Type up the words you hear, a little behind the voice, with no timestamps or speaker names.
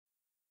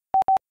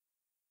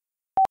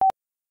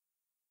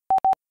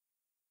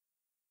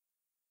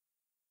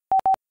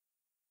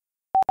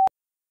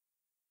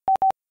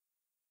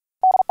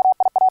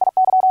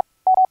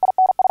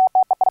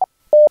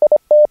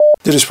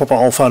Dit is Papa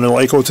Alpha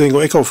 0 Echo Tango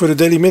Echo voor de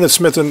Daily Minutes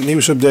met een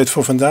nieuwsupdate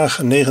voor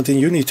vandaag, 19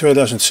 juni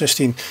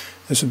 2016. Dit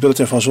is het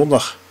bulletin van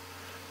zondag.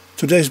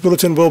 Today's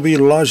bulletin will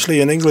be largely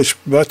in English,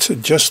 but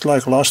just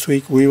like last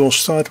week, we will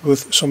start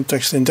with some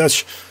text in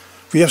Dutch.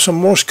 We have some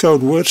Morse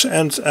code words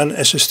and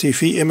an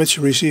SSTV image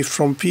received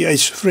from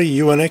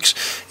PH3UNX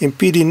in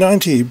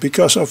PD90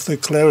 because of the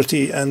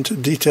clarity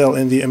and detail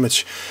in the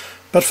image.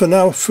 But for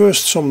now,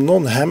 first some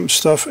non-ham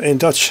stuff in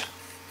Dutch.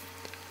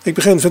 Ik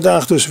begin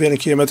vandaag dus weer een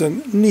keer met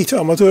een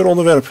niet-amateur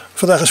onderwerp.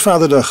 Vandaag is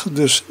Vaderdag,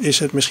 dus is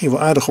het misschien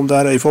wel aardig om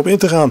daar even op in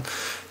te gaan.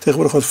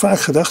 Tegenwoordig wordt vaak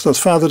gedacht dat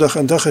Vaderdag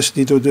een dag is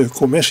die door de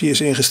commercie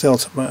is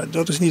ingesteld, maar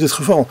dat is niet het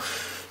geval.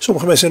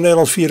 Sommige mensen in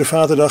Nederland vieren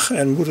Vaderdag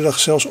en Moederdag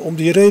zelfs om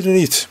die reden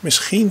niet.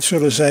 Misschien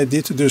zullen zij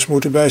dit dus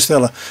moeten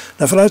bijstellen.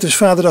 Naar verluidt is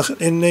Vaderdag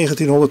in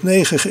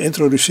 1909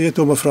 geïntroduceerd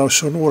door mevrouw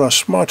Sonora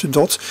Smart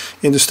Dot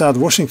in de staat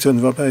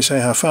Washington, waarbij zij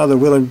haar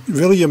vader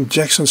William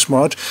Jackson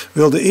Smart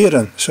wilde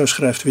eren, zo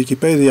schrijft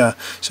Wikipedia.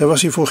 Zij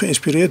was hiervoor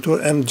geïnspireerd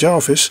door Ann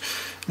Jarvis,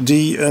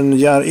 die een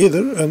jaar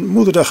eerder een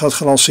Moederdag had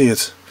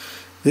gelanceerd.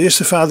 De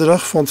eerste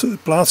Vaderdag vond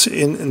plaats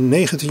in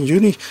 19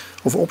 juni,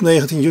 of op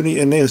 19 juni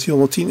in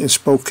 1910 in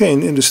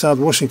Spokane in de staat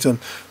Washington.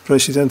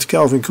 President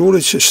Calvin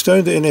Coolidge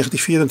steunde in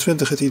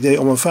 1924 het idee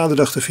om een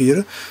Vaderdag te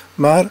vieren,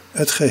 maar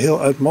het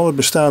geheel uit mannen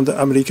bestaande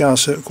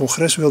Amerikaanse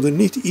congres wilde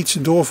niet iets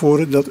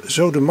doorvoeren dat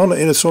zo de mannen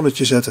in het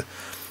zonnetje zette.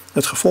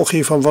 Het gevolg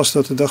hiervan was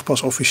dat de dag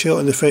pas officieel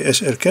in de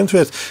VS erkend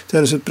werd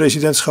tijdens het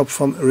presidentschap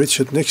van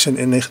Richard Nixon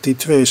in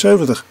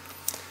 1972.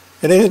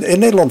 In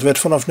Nederland werd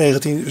vanaf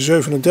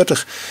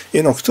 1937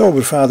 in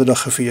oktober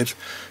Vaderdag gevierd.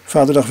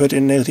 Vaderdag werd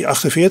in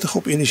 1948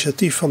 op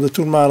initiatief van de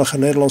toenmalige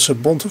Nederlandse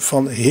Bond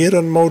van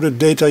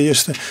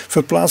Herenmode-detailisten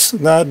verplaatst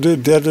naar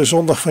de derde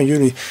zondag van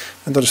juni.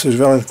 En dat is dus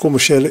wel een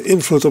commerciële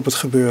invloed op het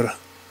gebeuren.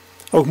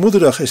 Ook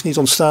Moederdag is niet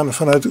ontstaan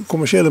vanuit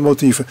commerciële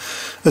motieven.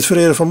 Het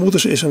vereren van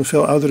moeders is een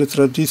veel oudere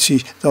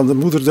traditie dan de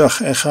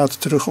Moederdag en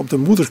gaat terug op de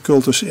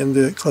moedercultus in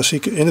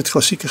het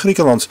klassieke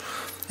Griekenland.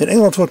 In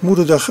Engeland wordt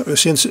Moederdag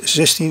sinds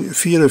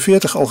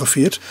 1644 al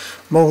gevierd.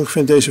 Mogelijk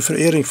vindt deze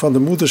verering van de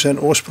moeder zijn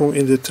oorsprong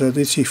in de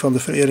traditie van de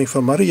verering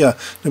van Maria,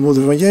 de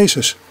moeder van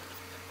Jezus.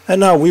 And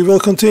now we will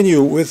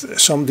continue with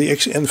some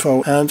DX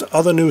info and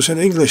other news in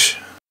English.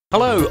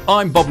 Hello,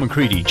 I'm Bob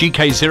McCready,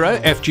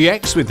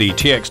 GK0FGX with the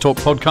TX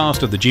Talk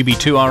podcast of the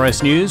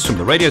GB2RS News from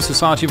the Radio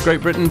Society of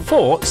Great Britain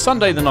for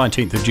Sunday the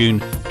 19th of June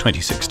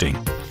 2016.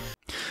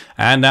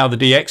 And now the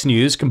DX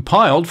News,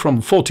 compiled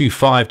from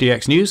 425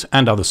 DX News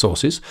and other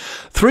sources.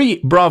 3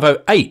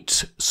 Bravo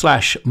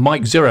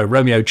 8/Mike 0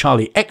 Romeo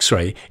Charlie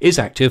X-Ray is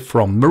active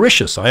from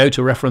Mauritius,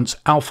 IOTA reference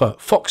Alpha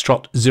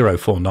Foxtrot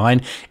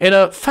 049, in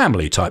a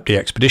family-type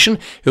de-expedition.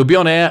 He'll be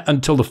on air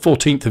until the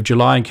 14th of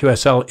July, and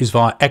QSL is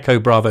via Echo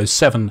Bravo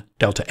 7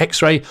 Delta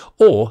X-Ray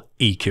or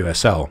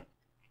EQSL.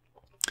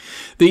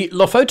 The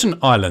Lofoten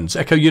Islands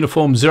Echo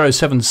Uniform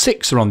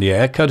 076 are on the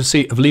air,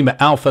 courtesy of Lima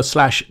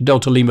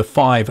Alpha/Delta Lima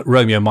 5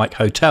 Romeo Mike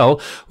Hotel,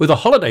 with a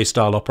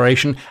holiday-style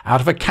operation out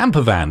of a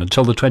camper van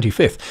until the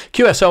 25th.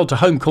 QSL to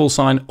home call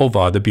sign or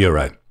via the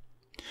Bureau.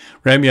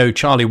 Romeo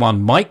Charlie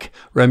 1 Mike,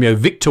 Romeo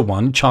Victor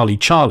 1 Charlie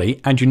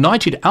Charlie, and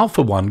United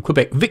Alpha 1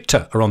 Quebec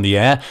Victor are on the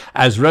air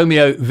as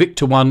Romeo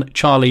Victor 1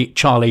 Charlie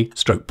Charlie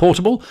stroke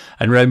portable,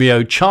 and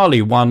Romeo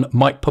Charlie 1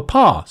 Mike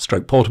Papa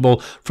stroke portable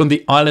from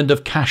the island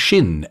of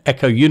Kashin,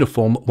 Echo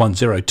Uniform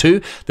 102.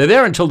 They're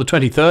there until the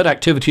 23rd.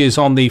 Activity is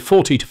on the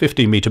 40 to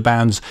 15 metre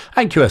bands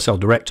and QSL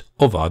Direct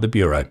or via the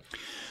Bureau.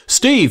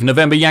 Steve,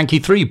 November Yankee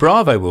 3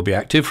 Bravo, will be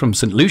active from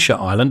St. Lucia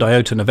Island,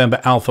 IOTA November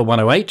Alpha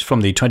 108,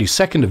 from the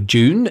 22nd of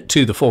June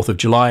to the 4th of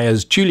July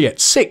as Juliet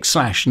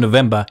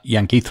 6/November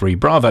Yankee 3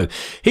 Bravo.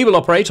 He will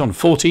operate on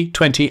 40,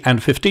 20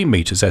 and 15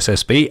 metres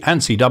SSB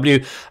and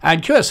CW,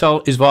 and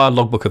QSL is via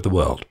Logbook of the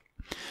World.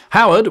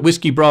 Howard,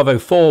 Whiskey Bravo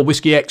 4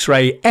 Whiskey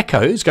X-Ray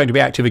Echo, is going to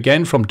be active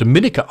again from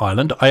Dominica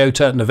Island,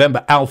 IOTA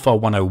November Alpha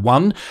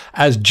 101,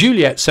 as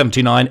Juliet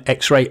 79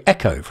 X-Ray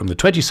Echo from the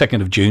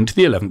 22nd of June to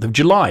the 11th of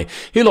July.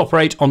 He'll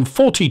operate on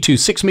 40 to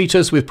 6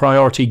 metres with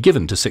priority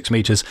given to 6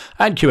 metres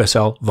and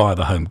QSL via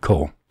the home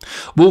call.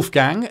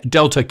 Wolfgang,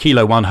 Delta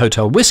Kilo 1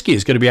 Hotel Whiskey,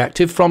 is going to be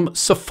active from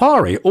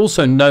Safari,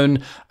 also known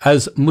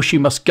as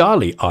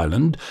Mushimasgali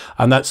Island,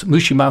 and that's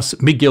Mushimas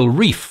Migil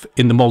Reef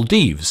in the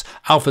Maldives,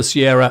 Alpha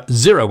Sierra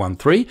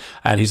 013,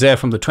 and he's there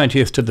from the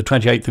 20th to the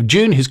 28th of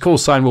June. His call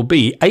sign will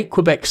be 8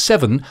 Quebec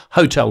 7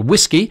 Hotel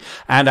Whiskey,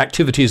 and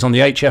activities on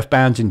the HF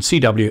bands in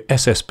CW,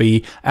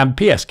 SSB and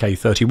PSK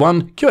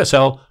 31,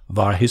 QSL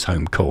via his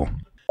home call.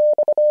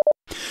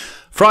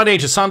 Friday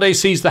to Sunday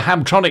sees the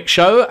Hamtronic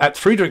show at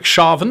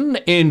Friedrichshafen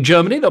in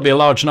Germany. There'll be a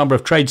large number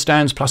of trade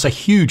stands plus a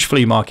huge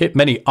flea market.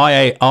 Many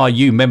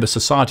IARU member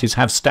societies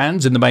have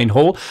stands in the main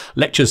hall.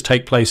 Lectures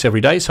take place every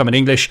day, some in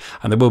English,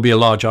 and there will be a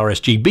large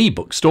RSGB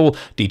bookstall.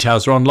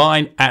 Details are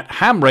online at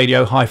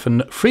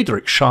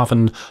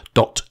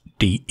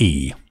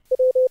hamradio-friedrichshafen.de.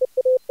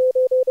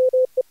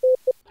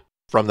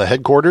 From the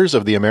headquarters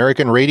of the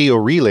American Radio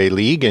Relay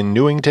League in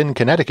Newington,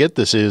 Connecticut,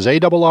 this is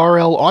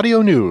ARRL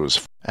Audio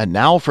News. And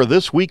now for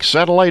this week's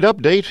satellite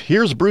update,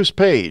 here's Bruce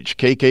Page,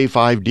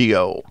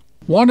 KK5DO.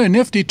 Want a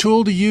nifty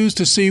tool to use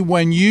to see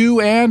when you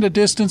and a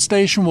distant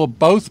station will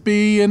both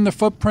be in the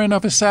footprint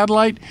of a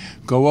satellite?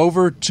 Go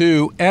over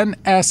to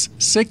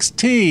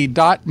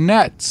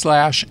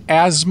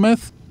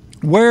ns6t.net/azimuth,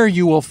 where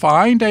you will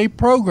find a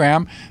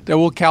program that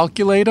will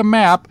calculate a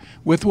map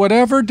with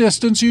whatever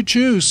distance you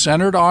choose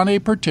centered on a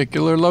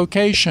particular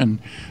location.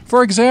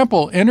 For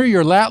example, enter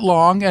your lat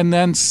long and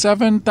then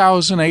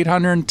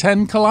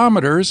 7,810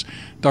 kilometers,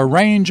 the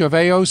range of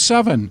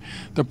AO7.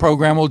 The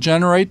program will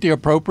generate the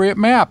appropriate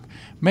map.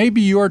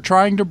 Maybe you are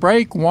trying to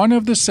break one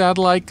of the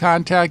satellite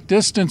contact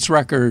distance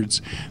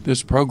records.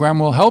 This program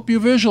will help you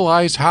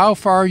visualize how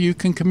far you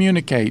can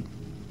communicate.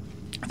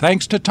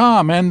 Thanks to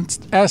Tom and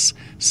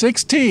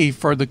S6T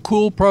for the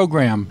cool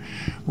program.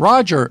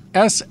 Roger,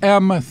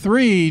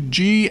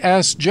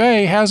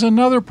 SM3GSJ has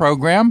another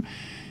program.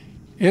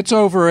 It's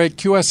over at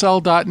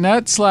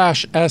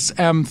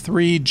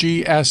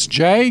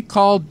qsl.net/SM3GSJ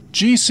called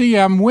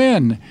GCM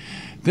Win.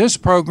 This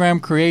program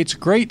creates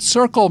great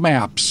circle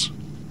maps.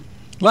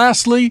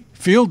 Lastly,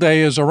 Field Day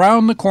is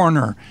around the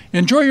corner.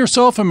 Enjoy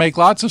yourself and make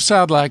lots of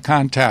satellite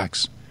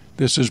contacts.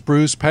 This is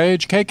Bruce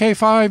Page,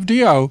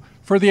 KK5DO,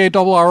 for the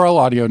ARRL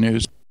Audio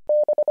News.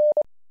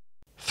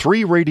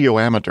 3 radio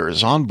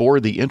amateurs on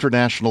board the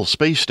International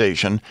Space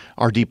Station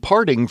are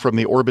departing from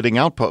the orbiting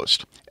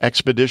outpost.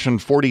 Expedition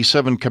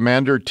 47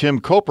 Commander Tim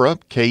Kopra,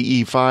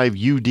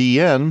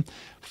 KE5UDN,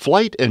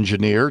 Flight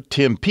Engineer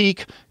Tim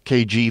Peake,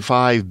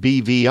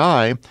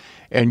 KG5BVI,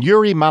 and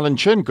Yuri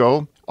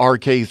Malenchenko,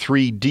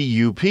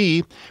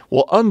 RK3DUP,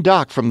 will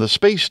undock from the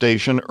space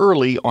station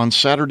early on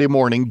Saturday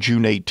morning,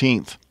 June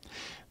 18th.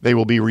 They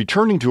will be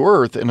returning to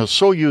Earth in a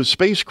Soyuz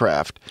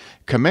spacecraft,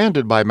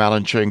 commanded by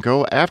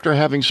Malenchenko after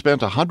having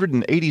spent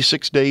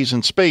 186 days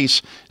in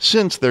space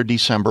since their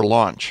December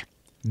launch.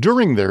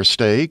 During their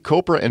stay,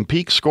 Kopra and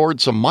Peake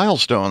scored some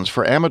milestones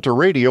for amateur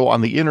radio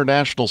on the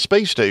International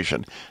Space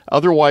Station,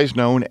 otherwise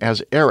known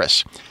as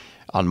ERIS.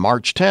 On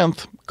March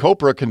 10th,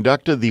 Kopra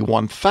conducted the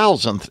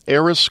 1,000th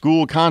ERIS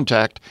school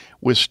contact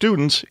with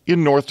students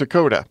in North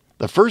Dakota.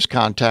 The first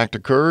contact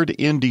occurred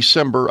in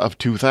December of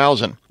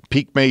 2000.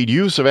 Peake made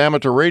use of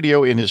amateur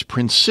radio in his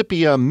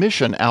Principia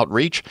mission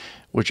outreach,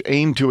 which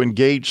aimed to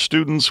engage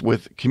students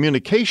with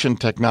communication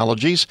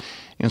technologies,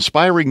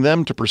 inspiring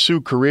them to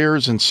pursue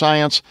careers in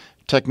science,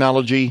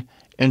 technology,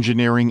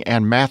 engineering,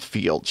 and math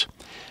fields.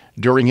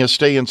 During his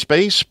stay in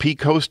space, Peake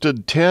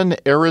hosted 10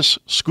 ERIS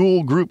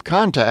school group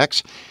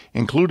contacts,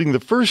 including the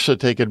first to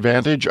take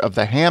advantage of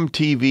the Ham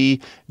TV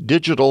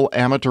digital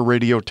amateur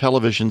radio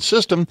television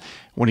system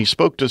when he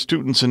spoke to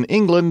students in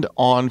England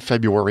on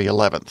February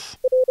 11th.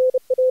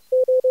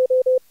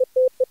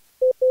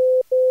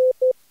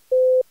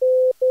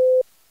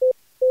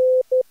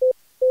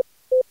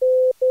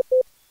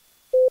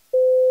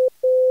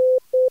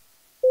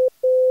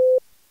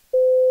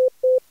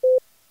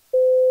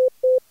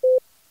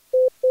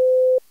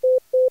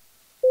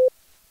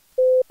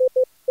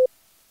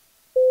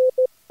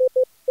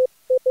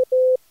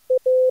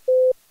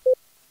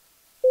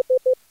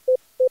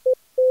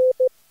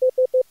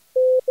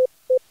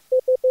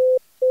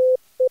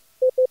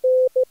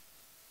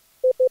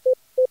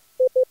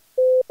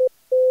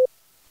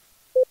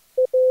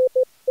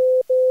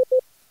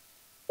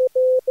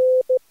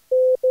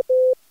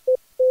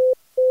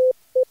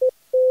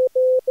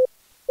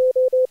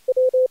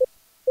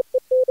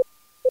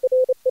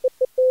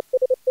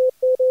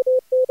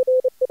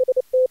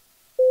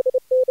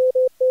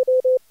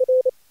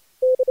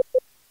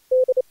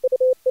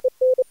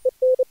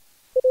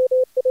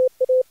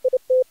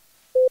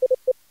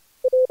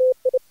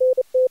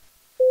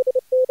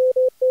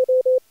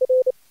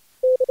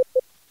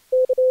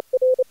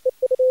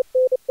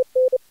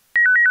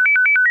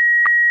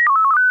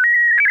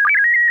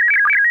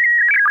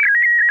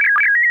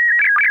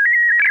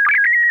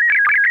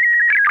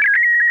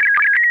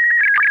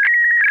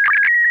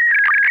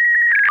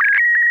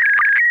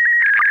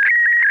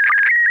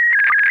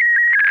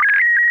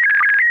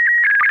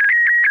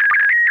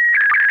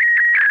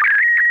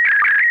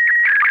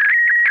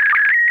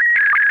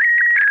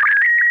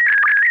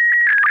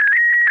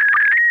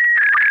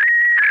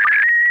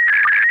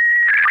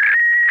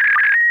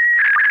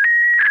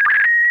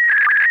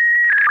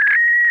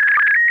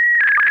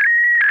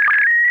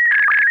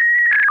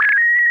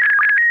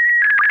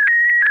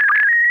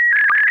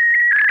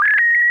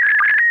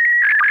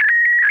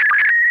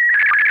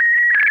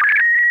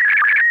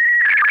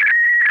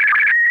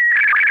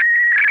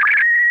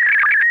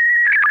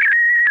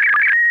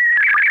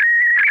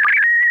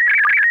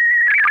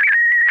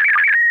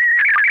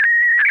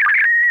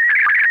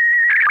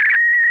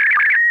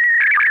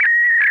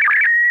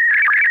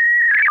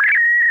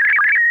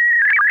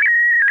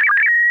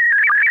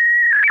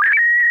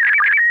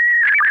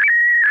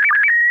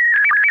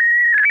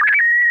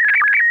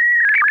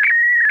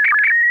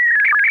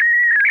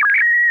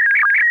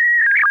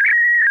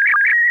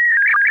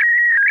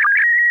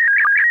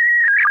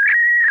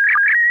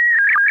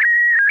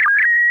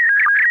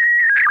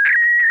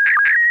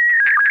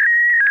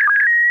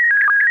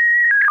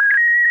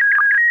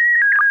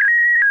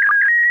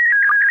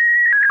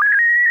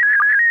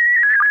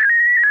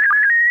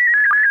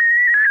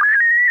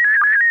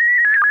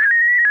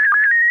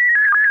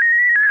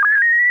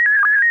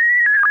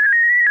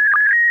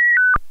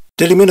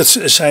 Daily Minutes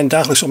zijn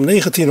dagelijks om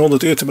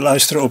 1900 uur te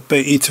beluisteren op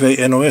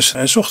PI2 NOS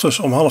en 's ochtends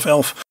om 10:30.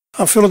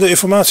 Aanvullende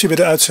informatie bij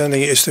de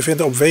uitzendingen is te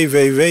vinden op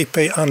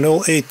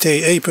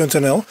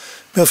www.pa0ete.nl.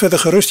 Mail verder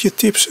gerust je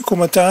tips,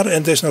 commentaar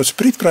en desnoods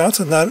prietpraat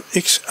naar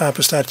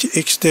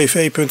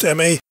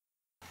x@xdv.me.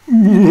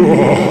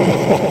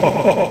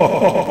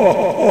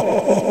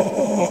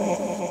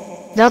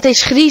 Dat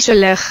is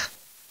griezelig.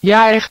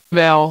 Ja, echt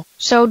wel.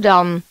 Zo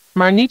dan.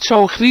 Maar niet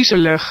zo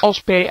griezelig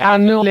als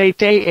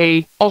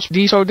PA0ETE, als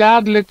die zo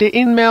dadelijk de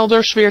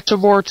inmelders weer te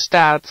woord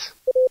staat.